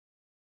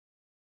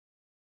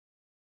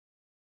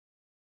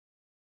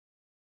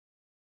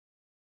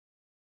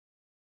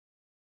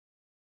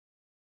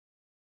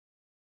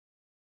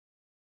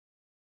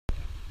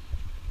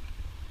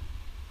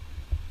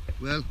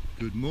Well,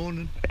 good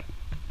morning.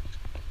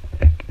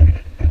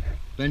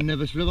 Ben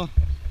Nevis River,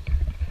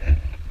 or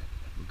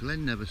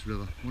Glen Nevis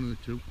River, one of the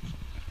two.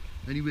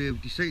 Anyway, we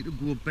decided to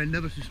go up Ben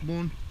Nevis this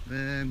morning,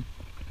 6:30,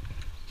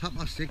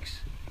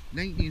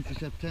 19th of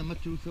September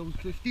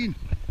 2015.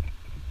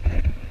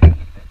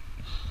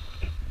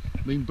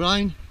 Me and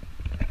Brian,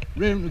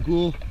 round to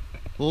go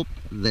up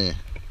there.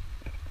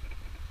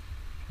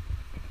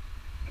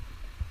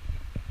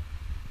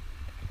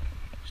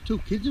 There's two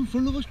kids in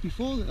front of us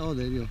before that. Oh,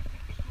 there you are.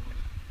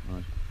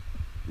 Right.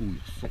 Oh,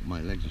 fuck, my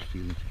legs are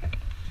feeling it.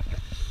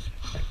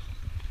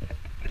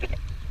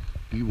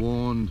 Be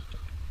warned.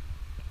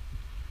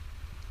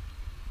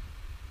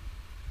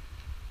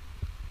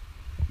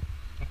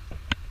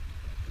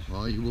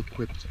 Are you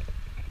equipped?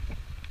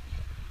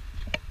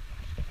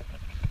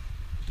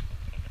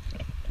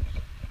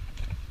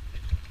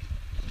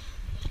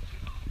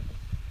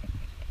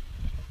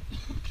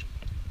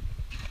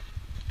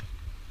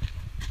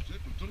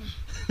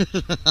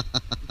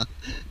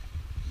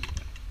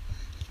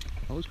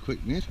 That was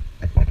quick, mate.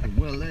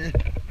 Well there.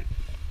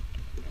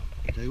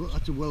 Tell you what,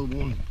 that's a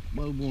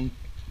well-worn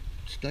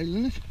style,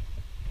 isn't it?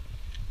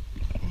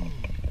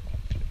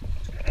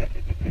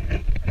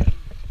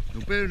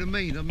 Now bearing in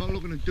mind, I'm not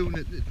looking at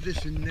doing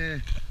this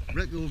in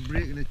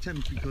record-breaking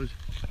attempt, because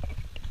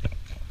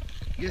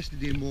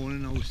yesterday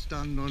morning I was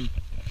standing on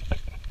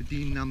the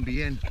Dean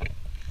Nambien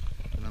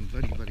and I'm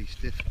very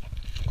stiff.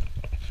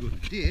 So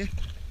today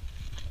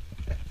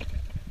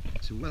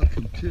it's a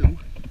welcome to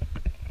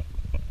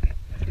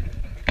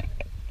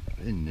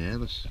Ben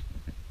Nevis.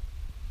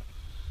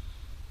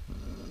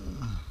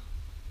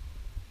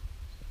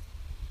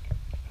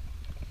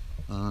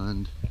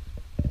 And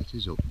it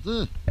is up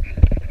there.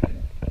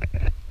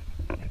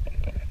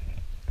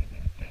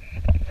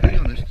 To be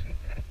honest,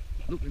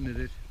 looking at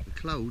it, the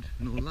cloud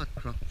and all that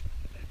crap,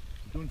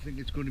 I don't think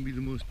it's going to be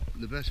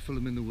the best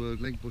film in the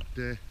world, like, but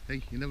hey,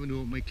 you never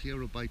know, it might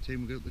clear up by the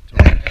time we get to the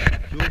top.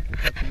 So we'll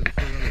catch a little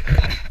further look.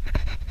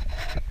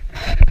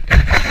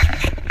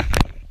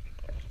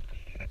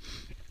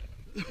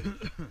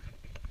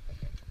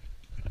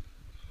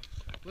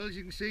 Well, as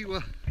you can see,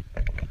 we're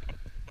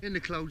in the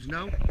clouds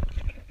now,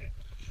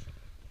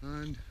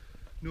 and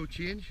no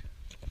change,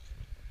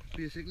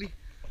 basically.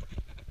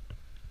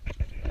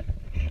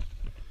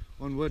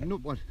 Onward and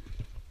upward.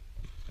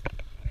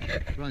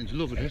 Brian's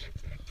loving it.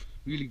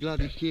 Really glad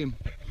he came.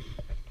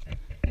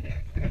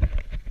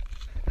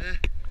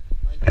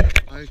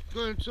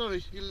 Go on,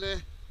 sorry,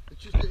 it's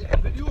just a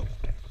video.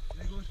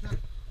 There goes that.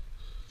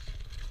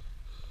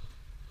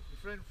 Your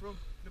friend from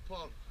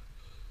Nepal.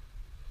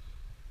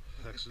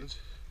 Excellent.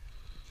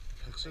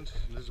 Excellent.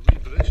 And there's a wee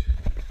bridge.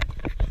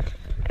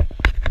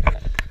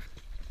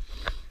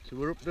 So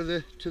we're up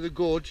to the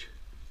gorge.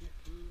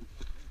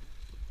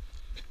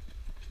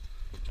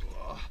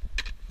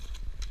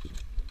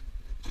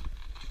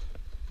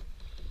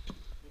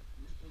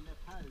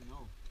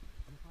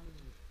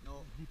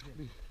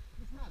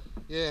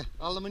 Yeah,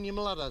 aluminium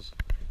ladders.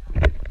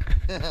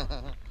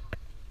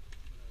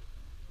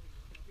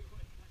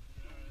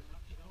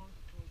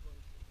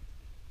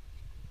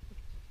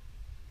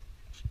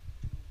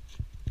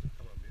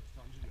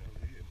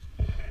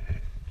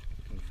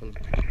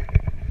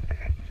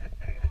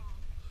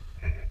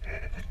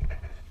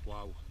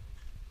 Wow.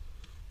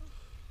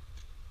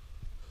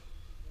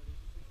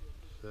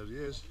 There he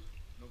is.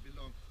 Not be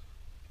long.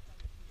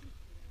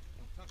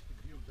 Fantastic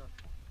view, that.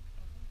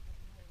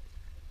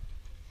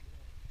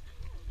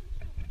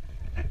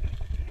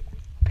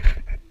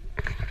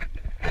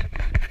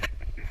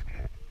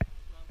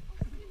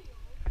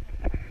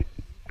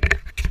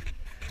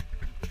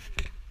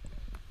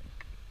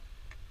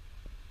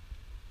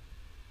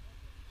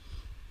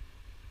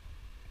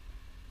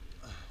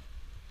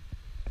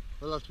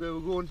 Well, that's where we're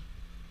going,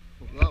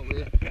 up that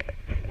way,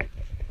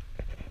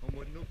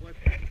 onward and upward.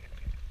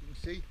 You can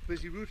see,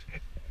 busy route,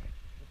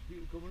 lots of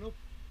people coming up.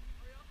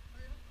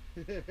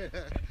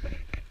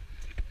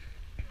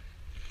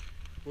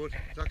 But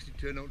it's actually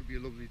turned out to be a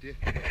lovely day.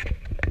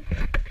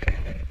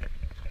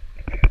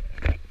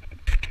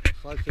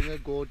 Five-finger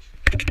gorge,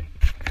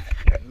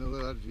 and look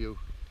at that view.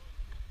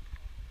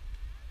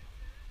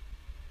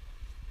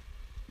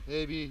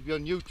 Maybe if you're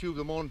on YouTube,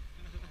 I'm on.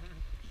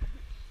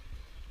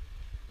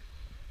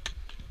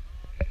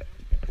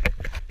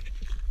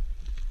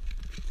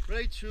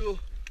 Right, so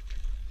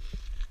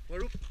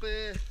we're up,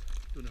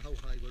 don't know how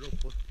high we're up,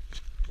 but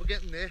we're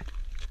getting there.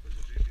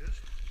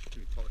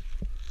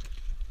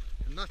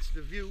 And that's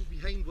the view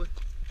behind us.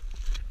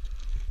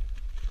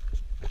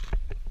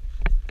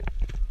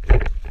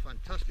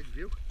 Fantastic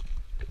view.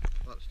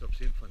 Well, stop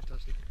saying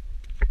fantastic.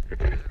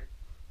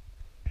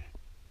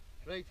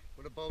 Right,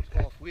 we're about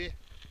halfway,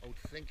 I would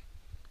think,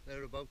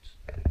 thereabouts.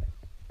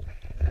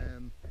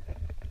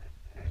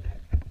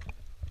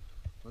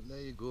 But there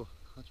you go,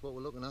 that's what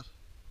we're looking at.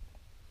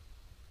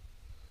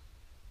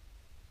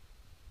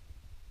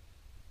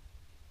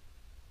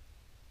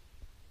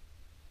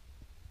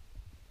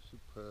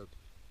 Superb.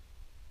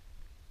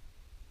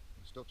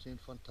 Stop saying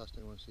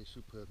fantastic, I want to say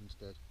superb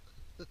instead.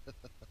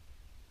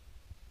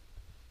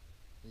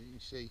 You can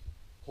see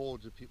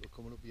hordes of people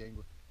coming up behind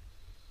me.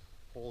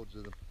 Hordes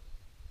of them.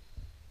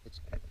 It's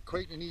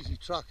quite an easy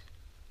track,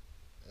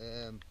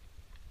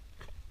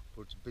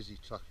 but it's a busy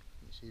track.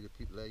 You see the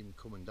people there even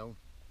coming down.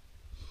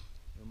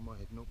 And we're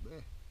heading up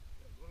there.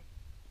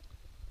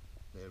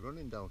 They're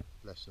running down,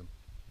 bless them.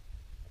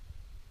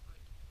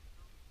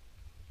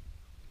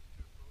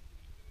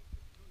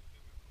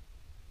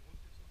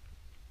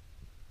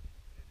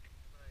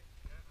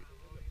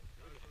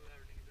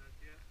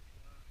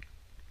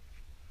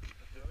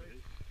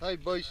 Hi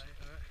boys.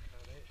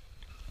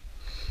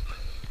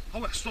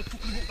 Oh, stop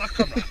fucking up that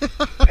camera.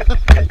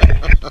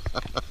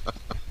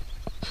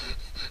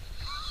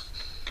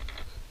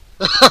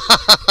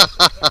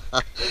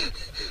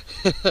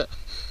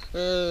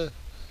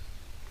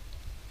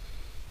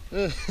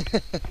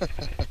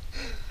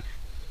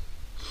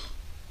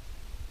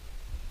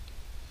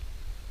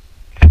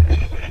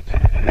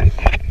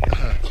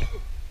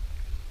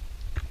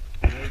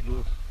 There you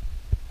go.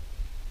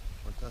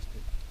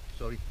 Fantastic.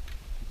 Sorry.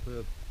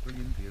 Superb.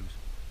 Brilliant views.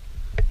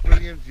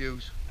 Brilliant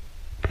views.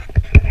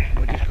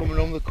 We're just coming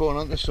around the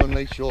corner into the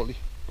sunlight shortly.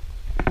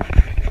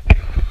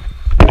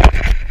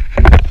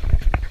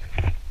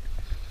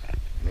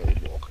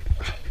 Nevis Walk.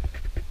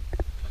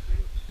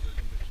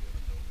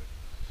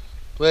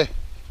 Where?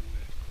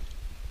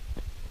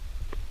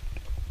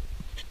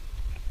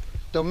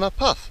 Down that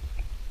path?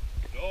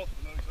 No, no,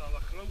 it's not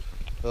that close.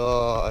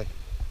 Oh, aye.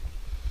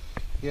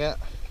 Yeah.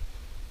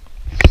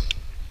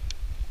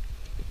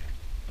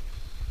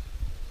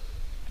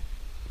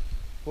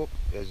 Oh,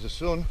 there's the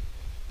sun.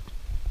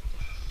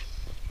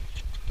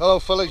 Hello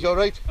fellas, you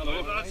alright?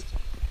 Hello, lads.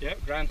 Yeah,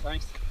 grand,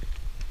 thanks.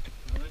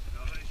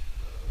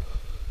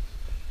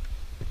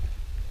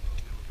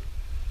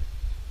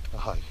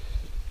 Alright. Aye.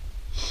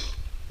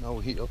 Now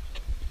we heat up.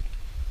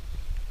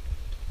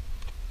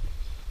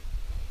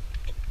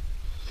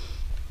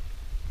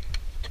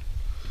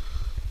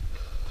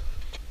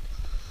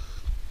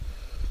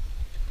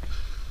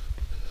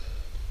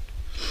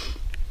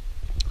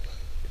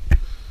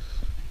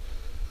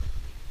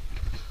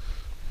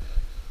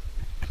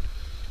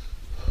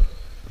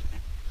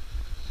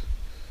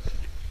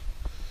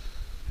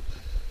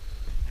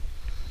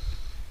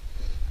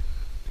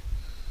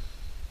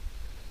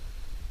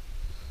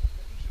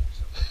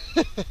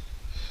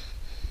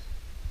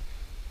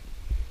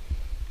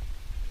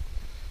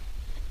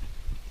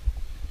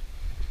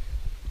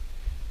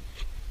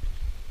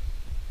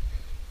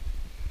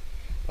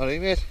 Alright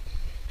mate.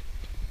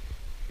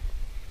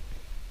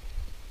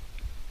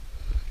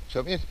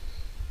 Champion.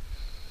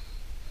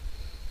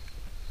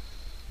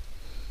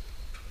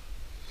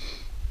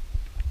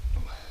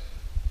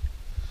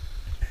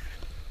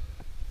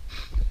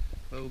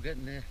 Well, we're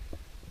getting there.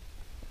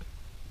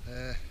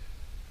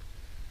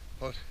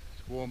 Hot,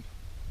 it's warm.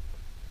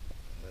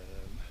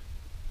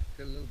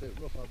 Get a little bit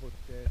rougher, but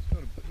it's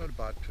not a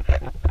bad trip.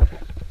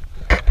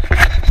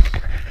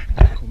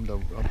 Come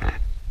down ramp.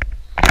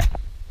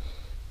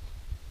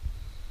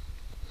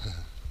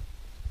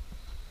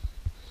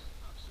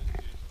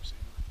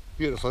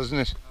 Beautiful, isn't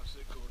it?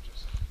 Absolutely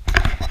gorgeous.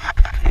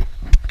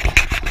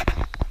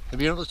 Have you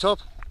been up the top?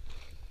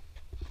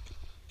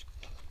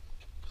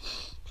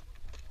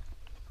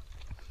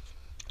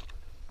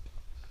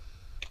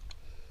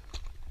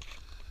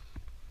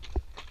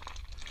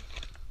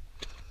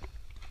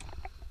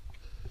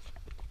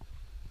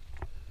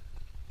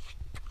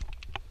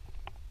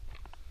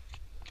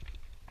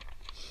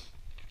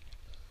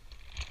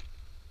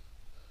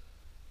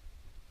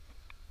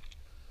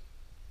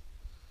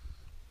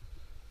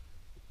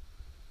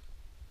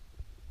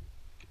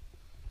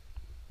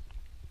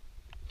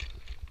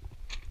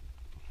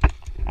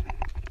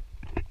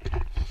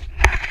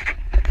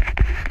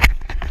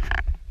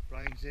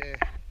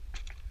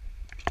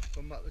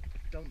 Come back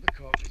down to the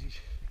car because his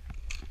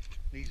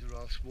knees are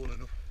all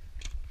swollen up,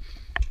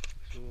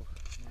 so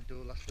I'm going to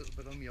do a last little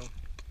bit on my own.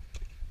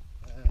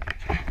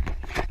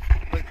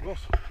 Quite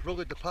rough,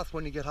 rugged the path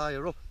when you get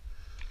higher up.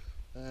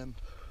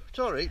 It's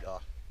alright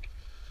though.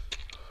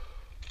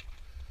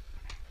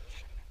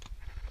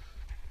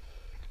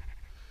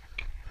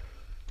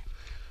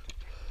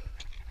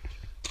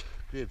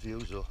 Great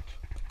views though.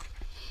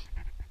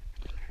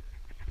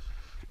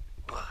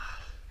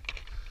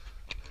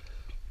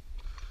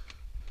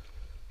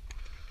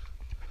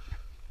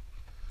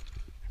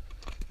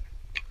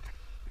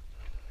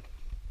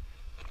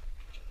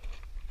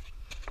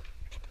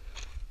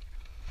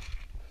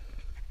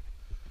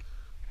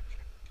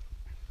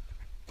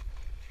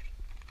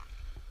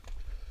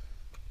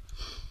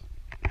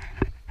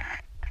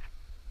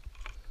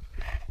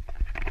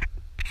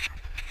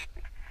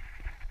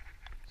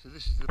 So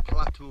this is the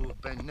plateau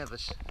of Ben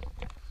Nevis.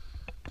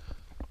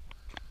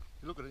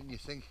 You look at it and you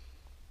think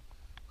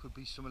could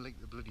be something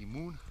like the bloody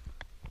moon.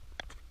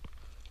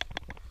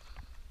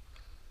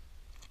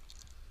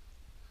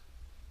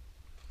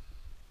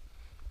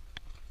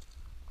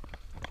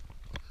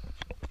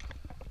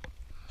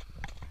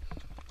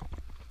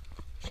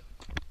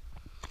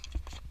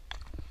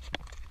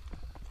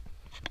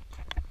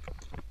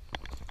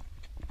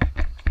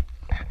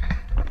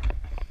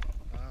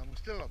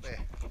 top there.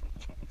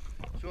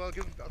 So I'll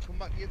come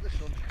back to you at the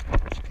sun.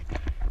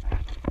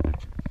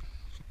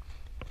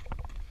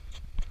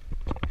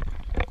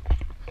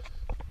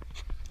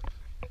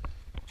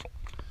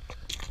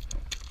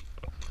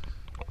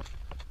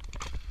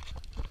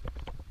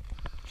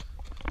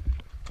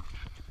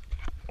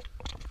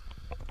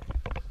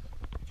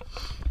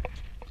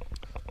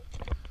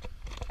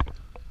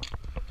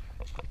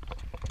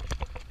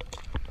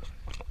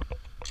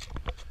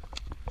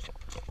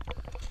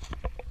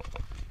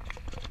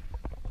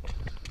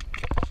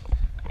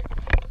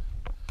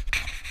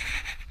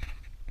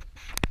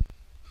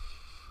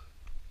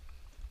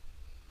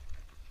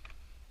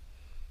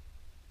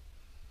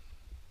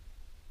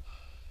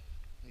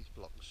 Nice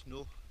block of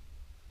snow.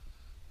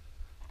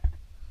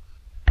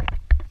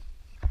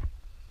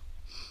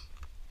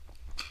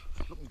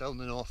 Looking down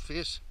the north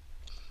face.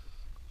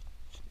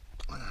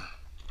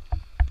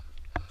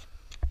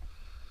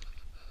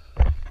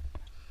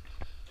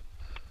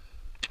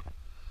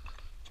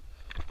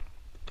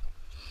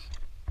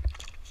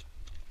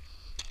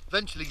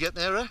 Eventually get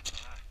there, eh?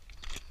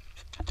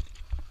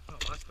 Well,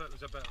 last bit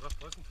was a bit rough,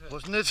 wasn't it?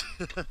 Wasn't it?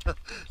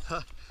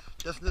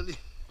 Definitely.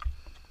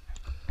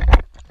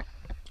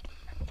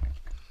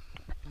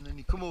 And then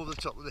you come over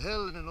the top of the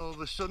hill and then all of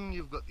a sudden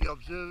you've got the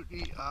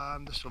observatory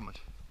and the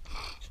summit.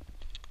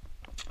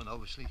 And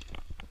obviously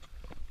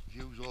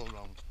views all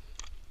round.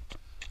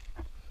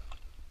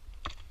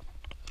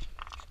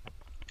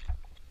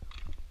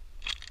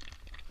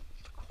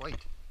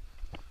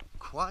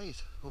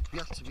 Quiet up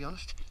here, to be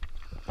honest.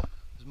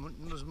 There's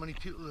not as many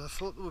people as I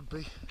thought there would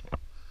be.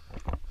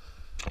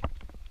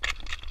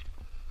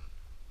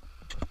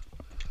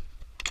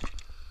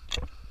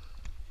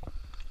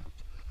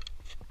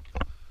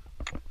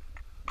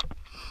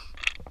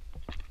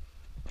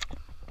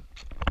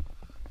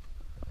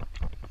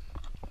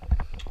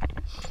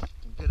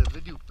 Get a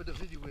bit of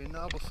video in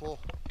now before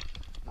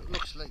it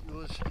looks like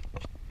those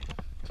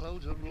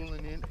clouds are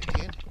rolling in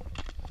again.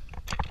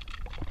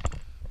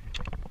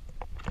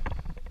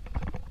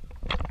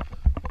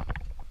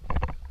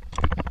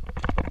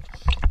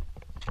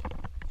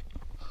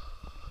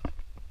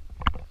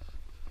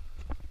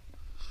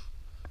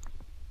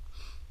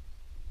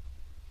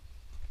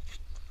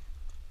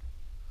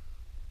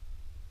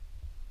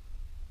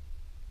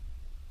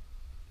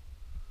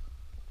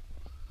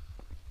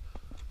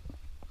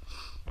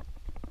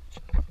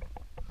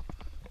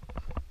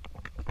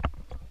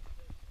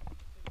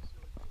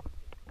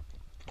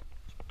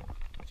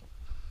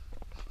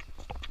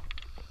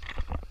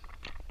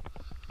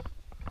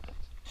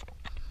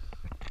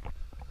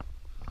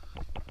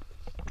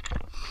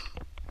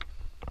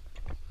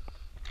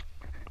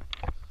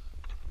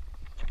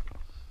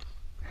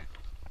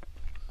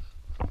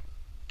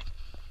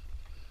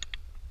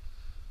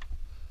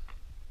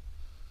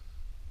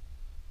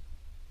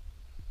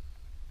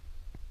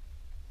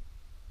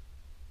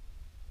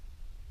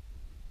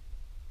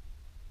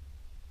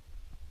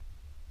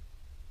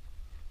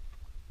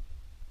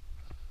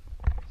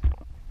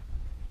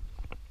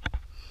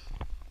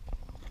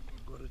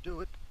 Got to do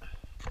it.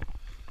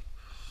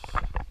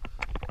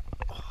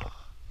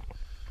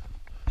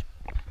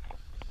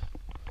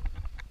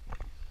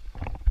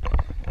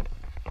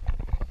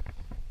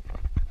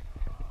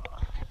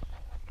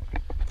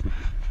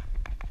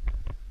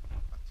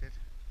 That's it.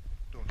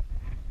 Done.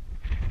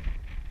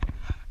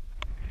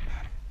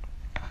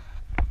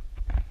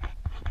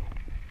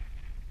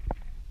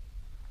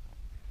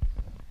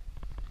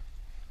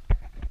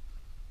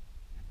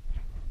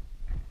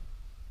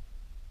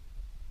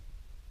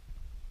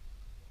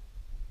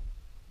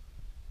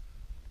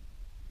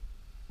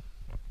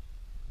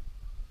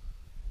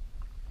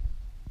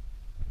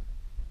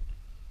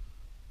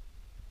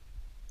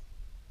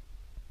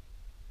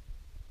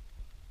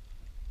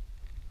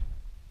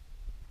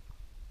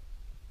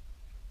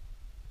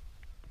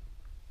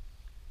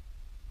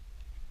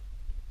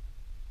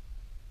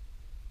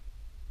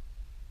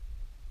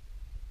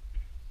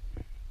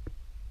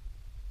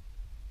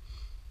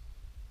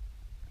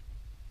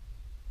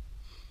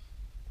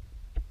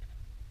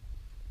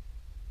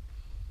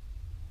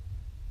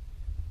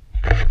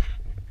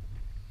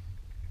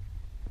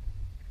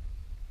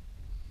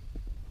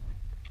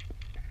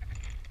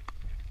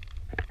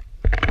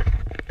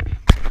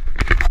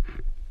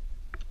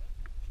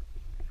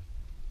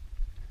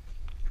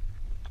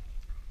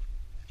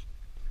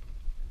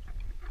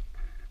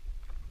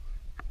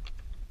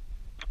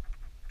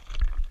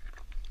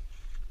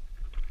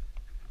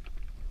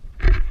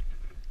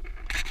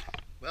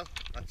 Well,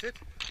 that's it.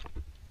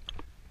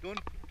 Done,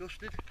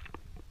 dusted.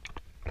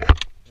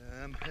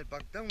 Head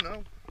back down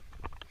now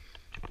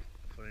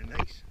for a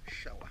nice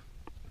shower.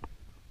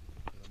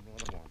 I'm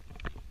rather warm.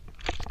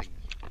 Stingy.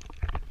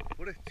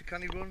 But it's a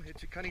canny run,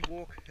 it's a canny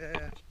walk.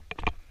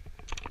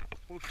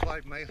 About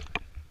 5 miles.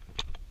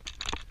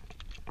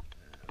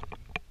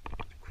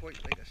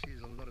 Quite like I see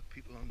there's a lot of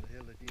people on the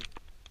hill today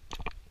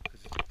because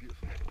it's a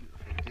beautiful,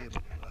 beautiful day.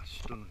 But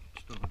stunning,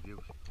 stunning views.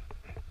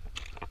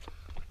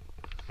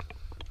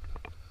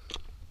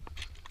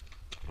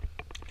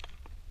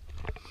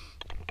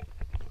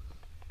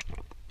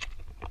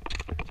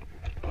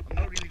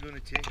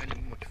 take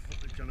any much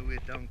footage on the way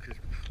down because,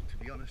 to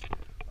be honest,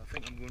 I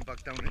think I'm going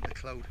back down into the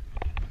cloud.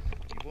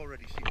 You've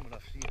already seen what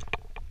I've seen.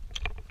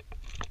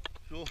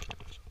 So,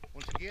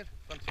 once again,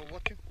 thanks for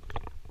watching,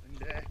 and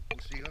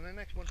we'll see you on the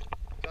next one.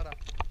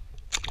 Ta-da.